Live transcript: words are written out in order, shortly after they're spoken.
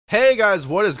Hey guys,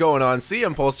 what is going on?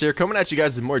 CM Pulse here, coming at you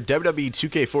guys with more WWE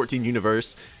 2K14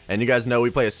 universe. And you guys know we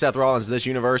play as Seth Rollins in this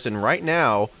universe, and right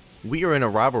now we are in a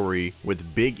rivalry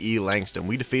with Big E Langston.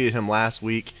 We defeated him last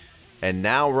week, and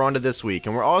now we're on to this week.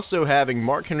 And we're also having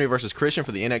Mark Henry versus Christian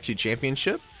for the NXT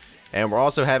Championship, and we're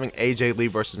also having AJ Lee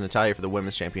versus Natalya for the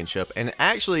Women's Championship. And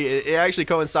actually, it actually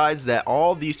coincides that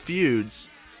all these feuds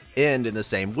end in the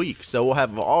same week, so we'll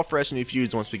have all fresh new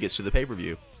feuds once we get to the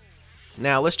pay-per-view.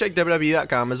 Now, let's check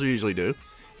WWE.com as we usually do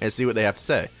and see what they have to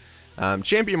say.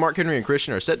 Champion Mark Henry and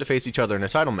Christian are set to face each other in a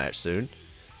title match soon.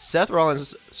 Seth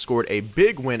Rollins scored a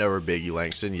big win over Big E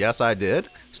Langston. Yes, I did.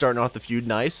 Starting off the feud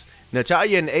nice.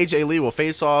 Natalya and AJ Lee will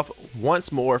face off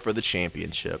once more for the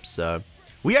championships.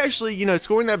 We actually,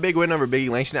 scoring that big win over Big E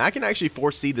Langston, I can actually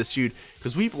foresee this feud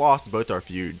because we've lost both our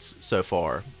feuds so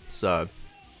far. So,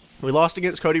 we lost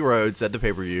against Cody Rhodes at the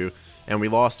pay-per-view, and we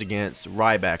lost against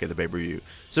Ryback at the pay-per-view.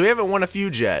 So we haven't won a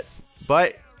feud yet,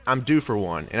 but I'm due for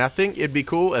one. And I think it'd be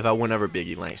cool if I went over Big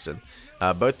E Langston.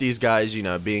 Both these guys,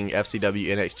 being FCW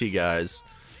NXT guys,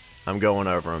 I'm going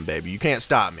over them, baby. You can't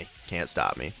stop me. Can't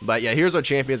stop me. But yeah, here's our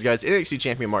champions, guys. NXT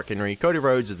champion Mark Henry. Cody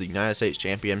Rhodes is the United States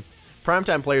champion.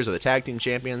 Primetime players are the tag team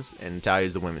champions, and Natalya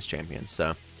is the women's champion.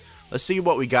 So let's see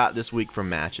what we got this week from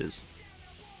matches.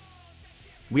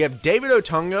 We have David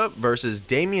Otunga versus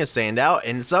Damian Sandow,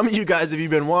 and some of you guys, if you've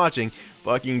been watching,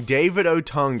 fucking David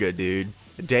Otunga, dude.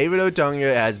 David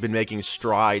Otunga has been making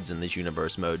strides in this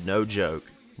universe mode. No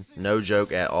joke. No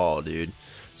joke at all, dude.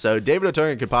 So David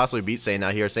Otunga could possibly beat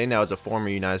Sandow here. Sandow is a former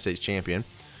United States champion.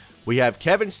 We have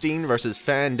Kevin Steen versus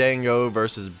Fandango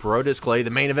versus Brodus Clay,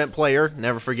 the main event player.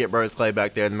 Never forget Brodus Clay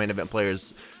back there. The main event player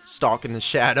is stalking the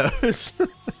shadows.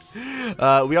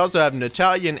 We also have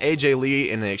Natalya and AJ Lee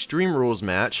in an Extreme Rules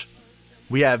match.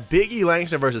 We have Big E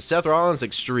Langston versus Seth Rollins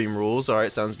Extreme Rules.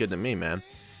 Alright, sounds good to me, man.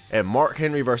 And Mark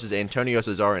Henry versus Antonio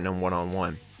Cesaro in a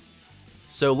one-on-one.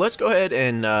 So let's go ahead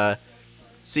and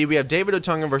see. We have David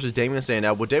Otunga versus Damian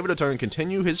Sandow. Will David Otunga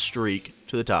continue his streak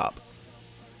to the top?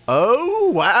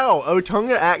 Oh, wow.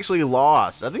 Otunga actually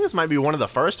lost. I think this might be one of the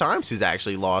first times he's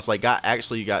actually lost. Like,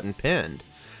 actually gotten pinned.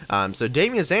 So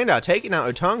Damian Sandow taking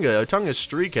out Otunga. Otunga's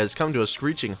streak has come to a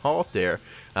screeching halt there.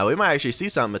 We might actually see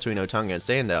something between Otunga and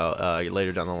Sandow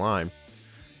later down the line.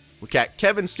 We got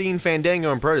Kevin Steen,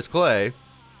 Fandango, and Brodus Clay.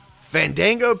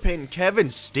 Fandango pinned Kevin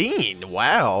Steen.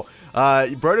 Wow.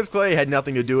 Brodus Clay had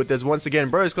nothing to do with this. Once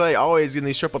again, Brodus Clay always in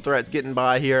these triple threats getting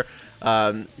by here.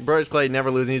 Brodus Clay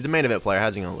never losing. He's the main event player.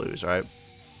 How's he going to lose, right?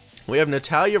 We have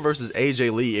Natalya versus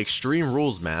AJ Lee Extreme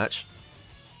Rules match.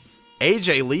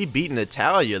 AJ Lee beat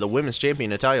Natalya, the women's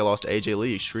champion. Natalya lost to AJ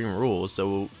Lee Extreme Rules,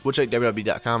 so we'll check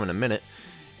WWE.com in a minute.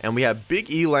 And we have Big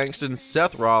E Langston,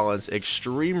 Seth Rollins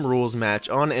Extreme Rules match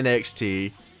on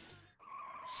NXT.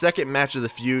 Second match of the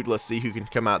feud. Let's see who can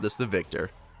come out this the victor.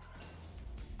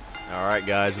 Alright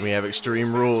guys, we have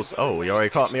Extreme Rules. Oh, he already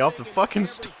caught me off the fucking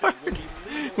start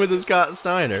with his Scott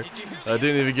Steiner. I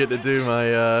didn't even get to do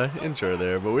my intro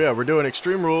there, but yeah, we're doing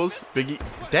Extreme Rules. Big E.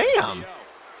 Damn!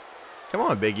 Come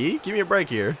on, Big E. Give me a break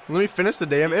here. Let me finish the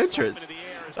damn entrance.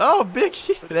 Oh, Big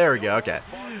E. There we go. Okay.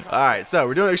 Alright, so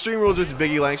we're doing Extreme Rules versus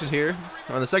Big E Langston here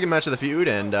on the second match of the feud,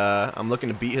 and I'm looking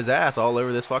to beat his ass all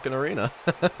over this fucking arena.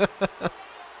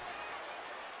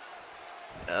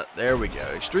 There we go.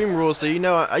 Extreme Rules. So you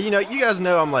guys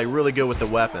know I'm like really good with the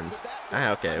weapons.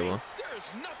 Okay, well.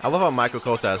 I love how Michael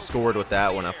Cole has scored with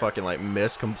that one. I fucking like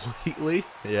missed completely.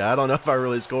 Yeah, I don't know if I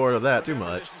really scored with that too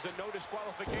much.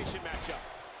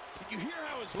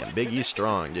 Yeah, Big E's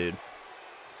strong, dude.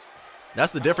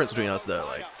 That's the difference between us, though.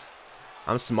 Like,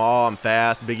 I'm small, I'm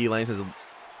fast. Big E Langston's,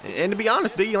 and to be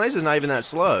honest, Big E Langston's not even that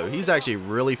slow. He's actually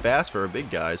really fast for a big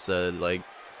guy. So, like,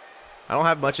 I don't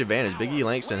have much advantage. Big E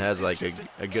Langston has like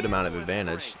a good amount of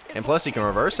advantage, and plus he can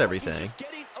reverse everything.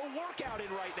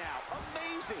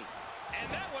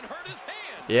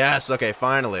 Yes. Okay.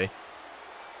 Finally.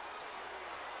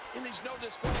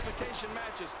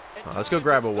 Let's go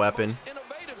grab a weapon.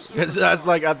 That's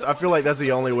like I feel like that's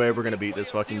the only way we're gonna beat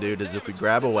this fucking dude is if we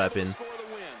grab a weapon.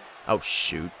 Oh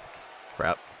shoot!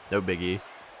 Crap! No Big E.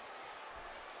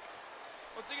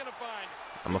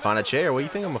 I'm gonna find a chair. What do you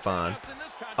think I'm gonna find?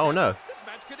 Oh no!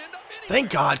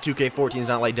 Thank God 2K14 is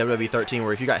not like WWE 13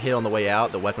 where if you got hit on the way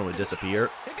out, the weapon would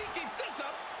disappear.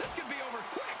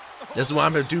 This is why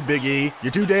I'm gonna do, Big E.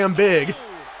 You're too damn big.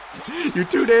 You're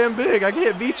too damn big. I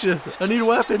can't beat you. I need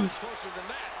weapons.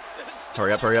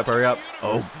 Hurry up, hurry up, hurry up.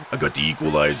 Oh, I got the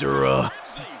equalizer.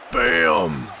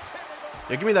 Bam.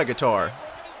 Yeah, give me that guitar.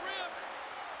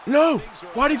 No.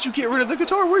 Why did you get rid of the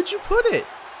guitar? Where'd you put it?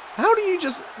 How do you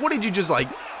just, what did you just like,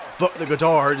 fuck the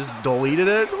guitar, just deleted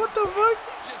it? What the fuck?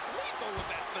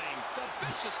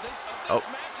 Oh,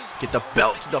 Get the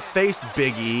belt to the face,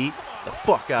 Big E. The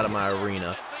fuck out of my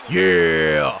arena.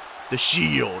 Yeah! The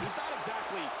Shield.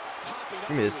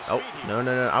 Give me this. Oh, no,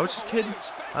 no, no. I was just kidding.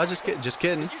 I was just kidding. Just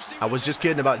kidding. I was just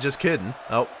kidding about just kidding.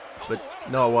 Oh, but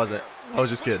no, I wasn't. I was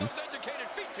just kidding.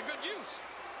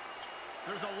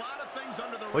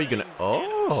 What are you gonna?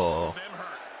 Oh.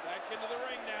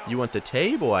 You want the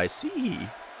table, I see.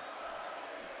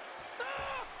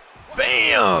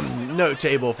 Bam! No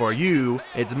table for you.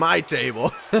 It's my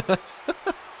table.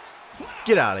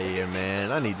 Get out of here,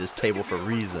 man. I need this table for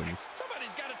reasons.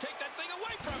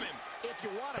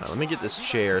 Let me get this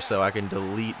chair so I can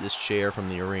delete this chair from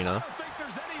the arena.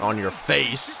 On your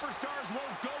face.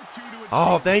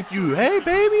 Oh, thank you. Hey,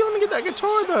 baby, let me get that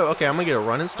guitar, though. Okay, I'm going to get a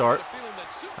running start.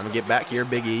 I'm going to get back here.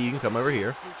 Big E, you can come over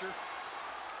here.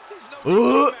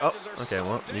 Ooh. Oh, okay,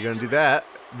 well, you're going to do that,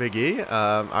 Big E.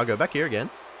 I'll go back here again.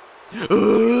 Bam!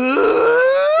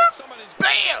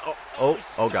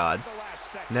 Oh, God.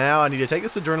 Now I need to take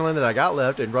this adrenaline that I got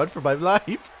left and run for my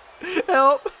life.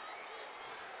 Help!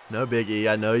 No, Big E,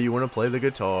 I know you want to play the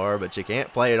guitar, but you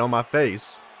can't play it on my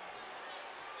face.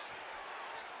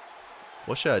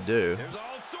 What should I do?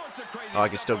 Oh, I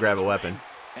can still grab a weapon.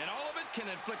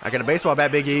 I got a baseball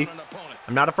bat, Big E.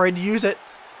 I'm not afraid to use it.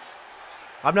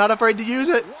 I'm not afraid to use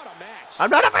it. I'm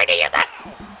not afraid to use it.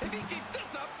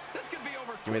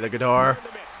 Give me the guitar.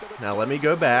 Now let me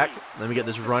go back. Let me get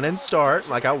this run and start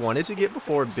like I wanted to get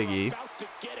before, Big E.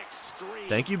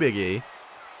 Thank you, Big E.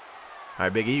 All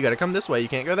right, Big E, you got to come this way. You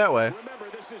can't go that way.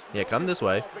 Yeah, come this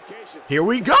way. Here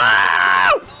we go!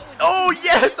 Oh,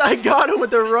 yes, I got him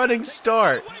with the running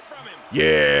start.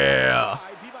 Yeah.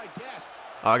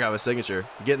 Oh, I got my signature.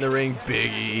 Get in the ring,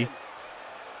 Big E.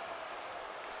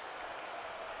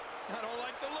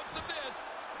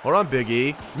 Hold on, Big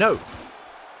E. No.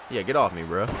 Yeah, get off me,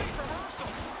 bro.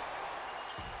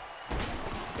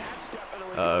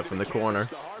 From the corner.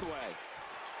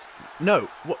 No.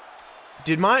 What?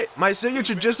 Did my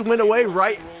signature just went away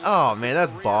right? Oh, man,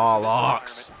 that's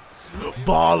bollocks.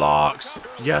 Bollocks.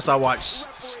 Yes, I watch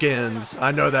Skins.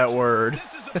 I know that word.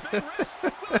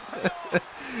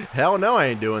 Hell no, I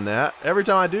ain't doing that. Every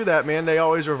time I do that, man, they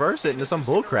always reverse it into some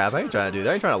bullcrap. I ain't trying to do that.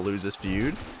 I ain't trying to lose this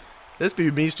feud. This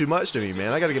feud means too much to me,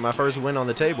 man. I got to get my first win on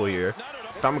the table here.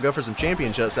 If I'm gonna go for some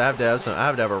championships, I have to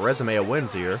have a resume of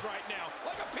wins here.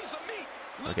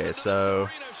 Okay, so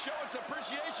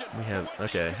we have.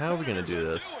 Okay, how are we gonna do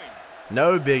this?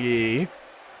 No, Big E.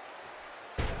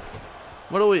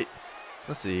 What do we?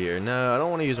 Let's see here. No, I don't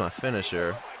want to use my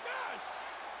finisher.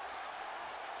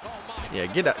 Yeah,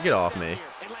 get off me.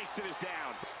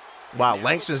 Wow,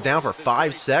 Langston's down for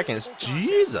 5 seconds.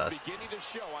 Jesus.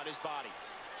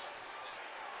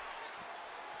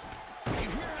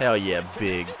 Hell yeah,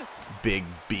 Big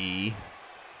B.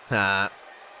 Ha.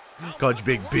 Coach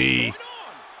Big B.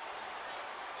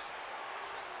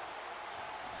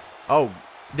 Oh,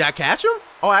 did I catch him?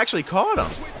 Oh, I actually caught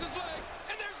him.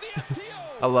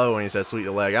 I love when he says sweep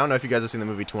the leg. I don't know if you guys have seen the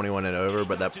movie 21 and Over,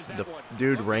 but the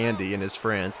dude Randy and his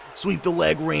friends. Sweep the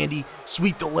leg, Randy.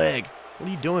 Sweep the leg. What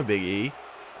are you doing, Big E?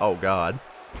 Oh, God.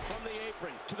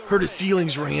 Hurt his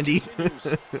feelings, Randy.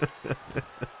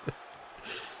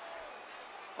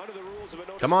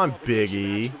 Come on, Big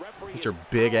E. Get your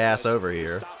big ass over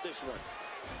here.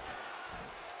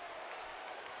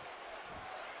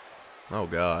 Oh,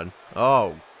 God.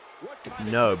 Oh.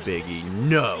 No, Big E.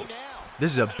 No.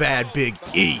 This is a bad Big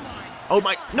E. Oh,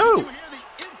 my. No.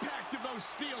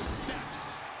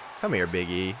 Come here, Big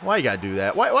E. Why you got to do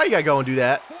that? Why you got to go and do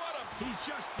that? He's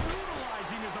just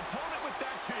brutalizing his opponent with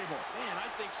that table. Man, I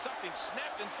think something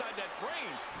snapped inside that brain.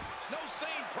 No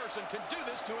sane person can do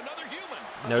this to another human.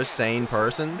 No sane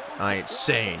person? I ain't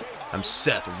sane. I'm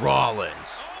Seth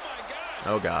Rollins.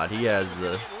 Oh, God. He has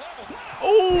the...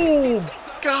 Oh,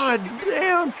 God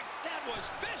damn. That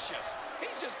was vicious.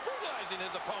 He's just brutalizing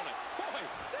his opponent. Boy,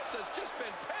 this has just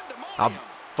been pandemonium. I'll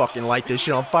fucking light this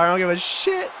shit on fire. I don't give a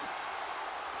shit.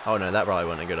 Oh, no. That probably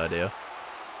wasn't a good idea.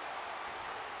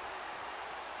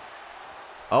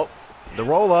 Oh, the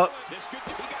roll up.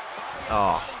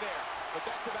 Oh.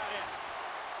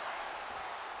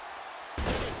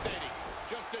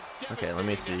 Okay, let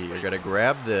me see. You're going to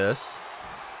grab this.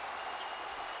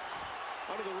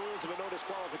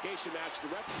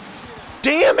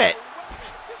 Damn it!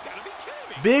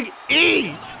 Big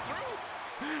E!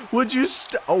 Would you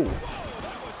oh.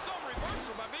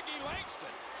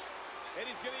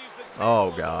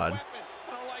 Oh, God.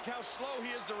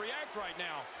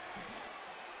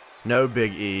 No,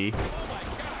 Big E.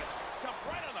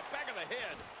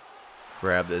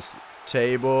 Grab this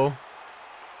table.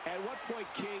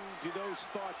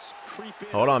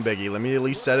 Hold on, Big E. Let me at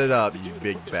least set it up, you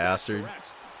big bastard.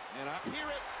 And I hear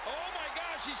it. Oh my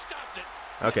gosh, he stopped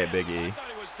it. Okay, Big E. I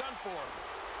thought he was done for.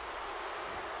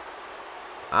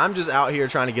 I'm just out here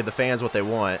trying to give the fans what they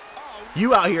want.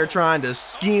 You out here trying to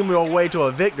scheme your way to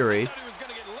a victory.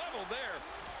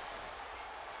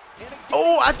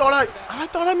 Oh, I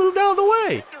thought I moved out of the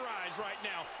way.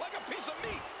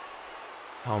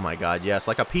 Oh my God, yes,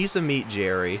 like a piece of meat,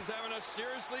 Jerry. He's having a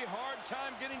seriously hard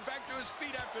time getting back to his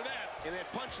feet after that. And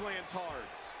that punch lands hard.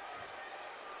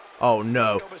 Oh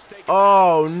no.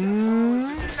 Oh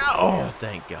no. Oh,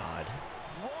 thank God.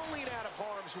 Rolling out of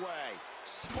harm's way.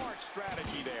 Smart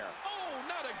strategy there. Oh,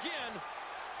 not again.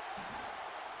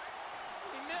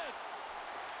 He missed.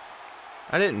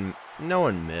 I didn't. No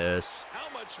one miss. How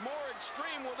much more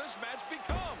extreme will this match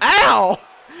become? Ow!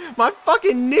 My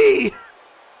fucking knee.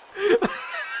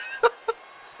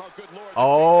 Oh, good Lord.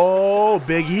 Oh,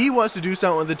 Big E wants to do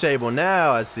something with the table.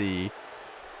 Now I see.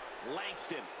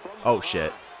 Oh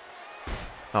shit.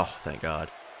 Oh, thank God.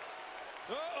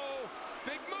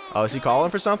 Big move. Oh, is he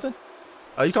calling for something?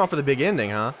 Oh, you calling for the big ending,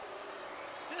 huh?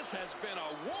 This has been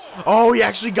a war. Oh, he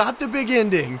actually got the big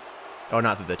ending. Oh,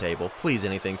 not through the table. Please,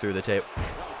 anything through the table.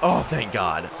 Oh, thank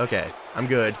God. Okay, I'm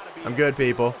good. I'm good,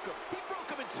 people. He broke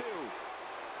him in two.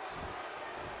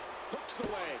 Hooks the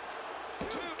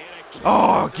leg.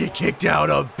 Oh, get kicked out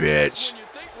of, bitch. When you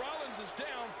think Rollins is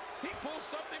down, he pulls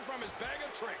something from his bag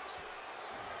of tricks.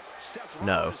 Seth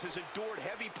Rollins has endured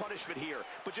heavy punishment here,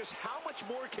 but just how much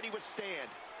more can he withstand?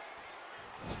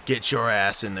 Get your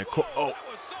ass in the Whoa, oh. that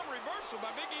was some reversal by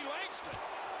Big E Langston.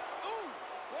 Ooh,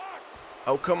 blocked.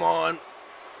 Oh, come on.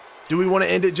 Do we want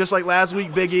to end it just like last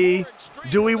week, Big E?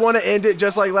 Do we want to end it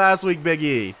just like last week, Big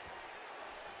E?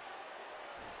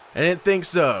 I didn't think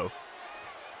so.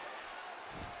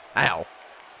 Ow.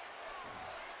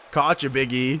 Caught you,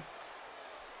 Big E.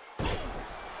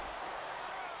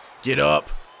 Get up.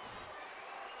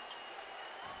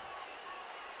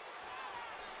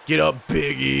 Get up,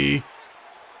 Big E.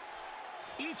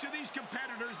 Each of these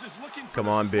competitors is looking for Come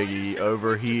on, Big E,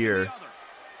 over here.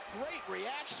 Great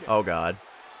reaction. Oh, God.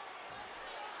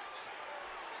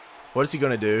 What is he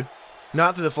going to do?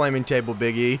 Not through the flaming table,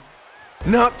 Big E.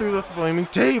 Not through the flaming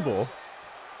table.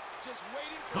 Just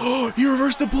waiting for Oh, he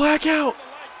reversed the blackout. the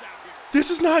lights out here. This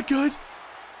is not good.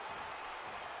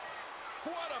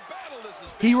 What a battle this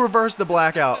has been. He reversed the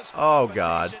blackout. Oh,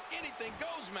 God. Anything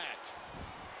goes match.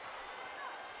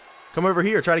 Come over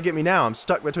here. Try to get me now. I'm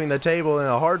stuck between the table and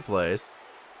a hard place.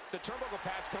 The turnbuckle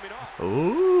pad's coming off.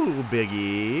 Ooh, Big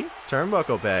E.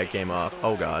 Turnbuckle pad came off.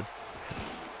 Oh, God.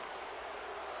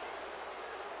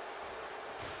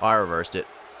 I reversed it.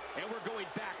 And we're going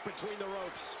back between the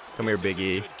ropes. Come here, Big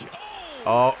E.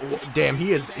 Oh, damn.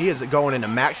 He is going into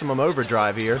maximum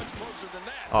overdrive here.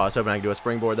 Oh, I was hoping I could do a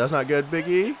springboard. That's not good, Big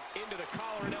E. Into the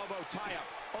collar and elbow tie-up.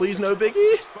 Please no, Big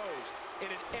E. Exposed. And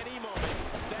at any moment,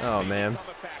 that Oh, may man. become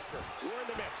a factor. We're in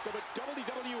the midst of a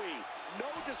WWE no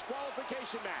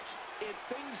disqualification match, and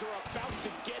things are about to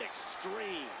get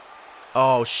extreme.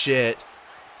 Oh, shit.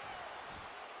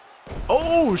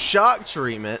 Oh, shock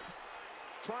treatment.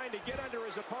 Trying to get under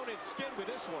his opponent's skin with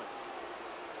this one.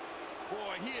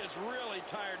 Boy, he is really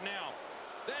tired now.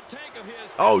 That tank of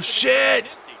his. Oh,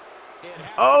 shit.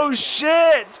 Oh,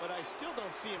 shit. But I still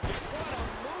don't see him get what a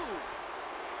move.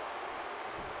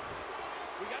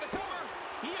 We got to cover.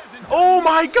 He hasn't. Oh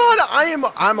my God,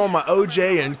 I'm on my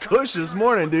OJ and Kush this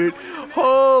morning, dude.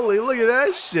 Holy, look at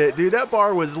that shit, dude. That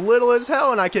bar was little as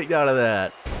hell and I kicked out of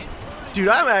that. Dude,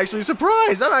 I'm actually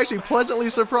surprised. I'm actually pleasantly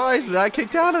surprised that I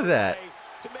kicked out of that.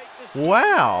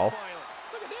 Wow.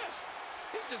 Look at this.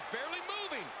 He's just barely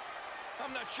moving.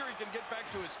 I'm not sure he can get back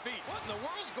to his feet. What in the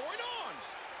world's going on?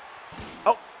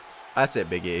 Oh, that's it,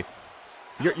 Big E.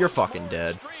 You're fucking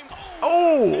dead.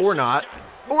 Oh, or not.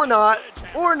 Or not.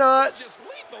 Or not. Just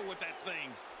lethal with that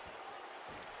thing.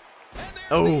 And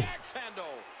there's Oh. the axe handle.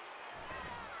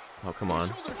 Oh, come on.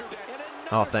 Shoulders are down. And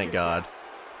Oh, another thank kick. God.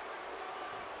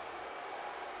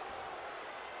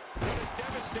 A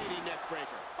devastating neck breaker.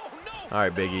 Oh no. All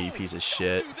right, Big E, No. piece of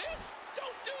shit. Don't do this.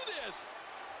 Don't do this.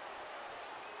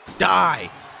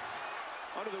 Die.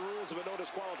 Under the rules of a no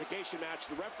disqualification match,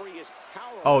 the referee is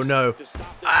powerless. Oh, no. To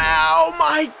stop this. Ow,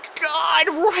 my God.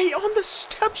 Right on the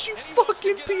steps, you And he wants to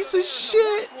fucking get piece out of there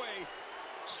shit. the worst way.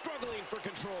 Struggling for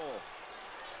control.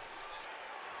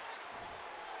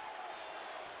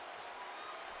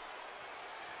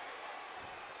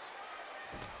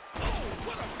 Oh,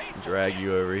 what a painful Drag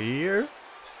you over here.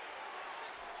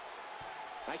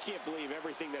 I can't believe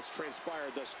everything that's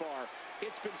transpired thus far.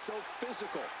 It's been so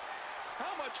physical.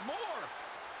 How much more?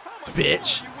 How much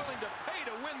Bitch. more are you willing to pay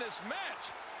to win this match?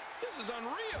 This is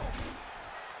unreal.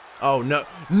 Oh, no.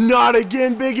 Not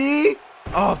again, Big E.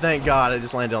 Oh, thank God. I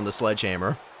just landed on the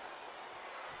sledgehammer.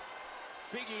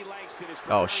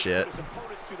 Oh, shit.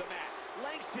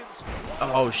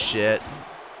 Oh, shit.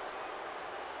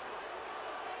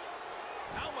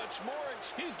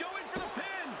 He's going for the pin.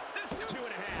 This is 2.5.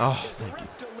 Oh, thank you.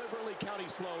 Deliberately counting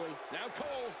slowly. Now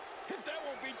Cole, if that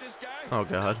won't beat this guy, oh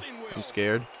God, I'm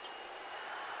scared.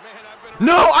 Man,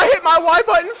 no, I hit my Y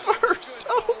button first.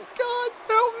 Oh God,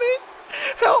 help me,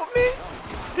 help me,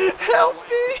 help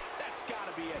me. That's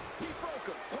gotta be it. He broke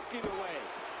him. Hook either way.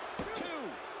 2,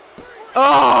 3.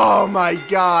 Oh my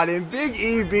God, and Big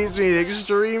E beats me in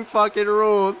Extreme fucking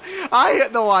Rules. I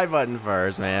hit the Y button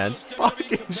first, man.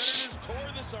 Fucking shit.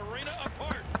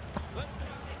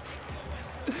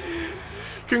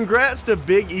 Congrats to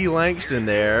Big E Langston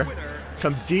there.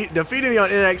 Defeated me on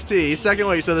NXT second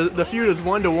week, so the feud is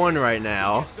 1-1 right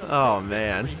now. Oh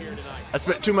man, I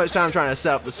spent too much time trying to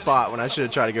set up the spot when I should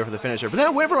have tried to go for the finisher. But then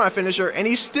I went for my finisher and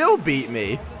he still beat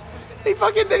me. He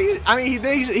fucking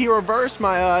he reversed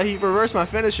my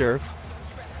finisher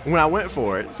when I went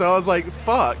for it. So I was like,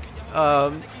 fuck.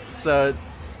 So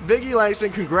Big E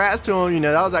Langston, congrats to him. You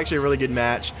know, that was actually a really good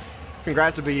match.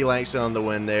 Congrats to Big E Langston on the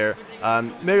win there.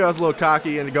 Maybe I was a little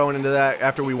cocky and going into that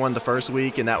after we won the first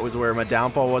week, and that was where my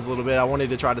downfall was a little bit. I wanted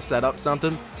to try to set up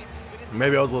something.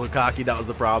 Maybe I was a little cocky. That was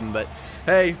the problem. But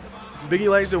hey, Big E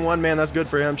Langston won, man. That's good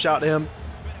for him. Shout to him.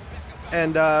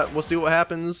 And we'll see what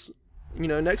happens, you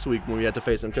know, next week when we have to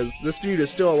face him, because this feud is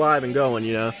still alive and going.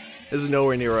 You know, this is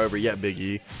nowhere near over yet, Big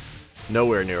E.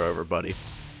 Nowhere near over, buddy.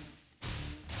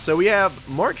 So we have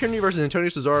Mark Henry versus Antonio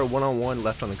Cesaro 1-on-1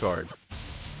 left on the card.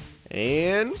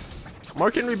 And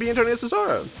Mark Henry beat Antonio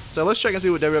Cesaro. So let's check and see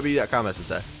what WWE.com has to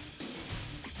say.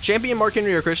 Champion Mark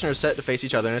Henry or Christian are set to face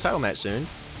each other in a title match soon.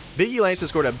 Big E Langston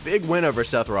scored a big win over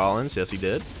Seth Rollins. Yes, he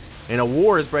did. And a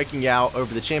war is breaking out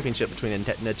over the championship between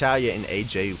Natalya and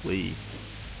AJ Lee.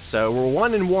 So we're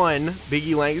 1-1, Big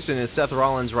E Langston and Seth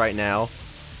Rollins right now.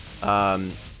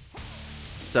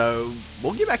 So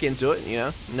we'll get back into it, you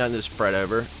know. Nothing to spread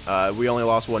over. We only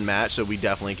lost one match, so we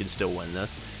definitely can still win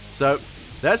this. So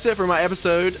that's it for my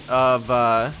episode of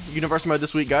Universe Mode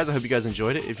this week, guys. I hope you guys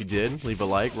enjoyed it. If you did, leave a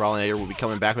like. Rollinator will be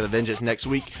coming back with a vengeance next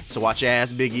week, so watch your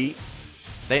ass, Big E.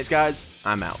 Thanks, guys.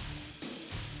 I'm out.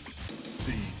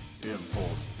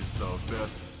 Impulse is the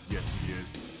best. Yes, he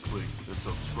is. Click the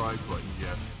subscribe button.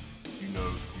 Yes, you know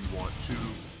you want to.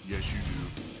 Yes, you do.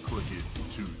 Click it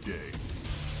today.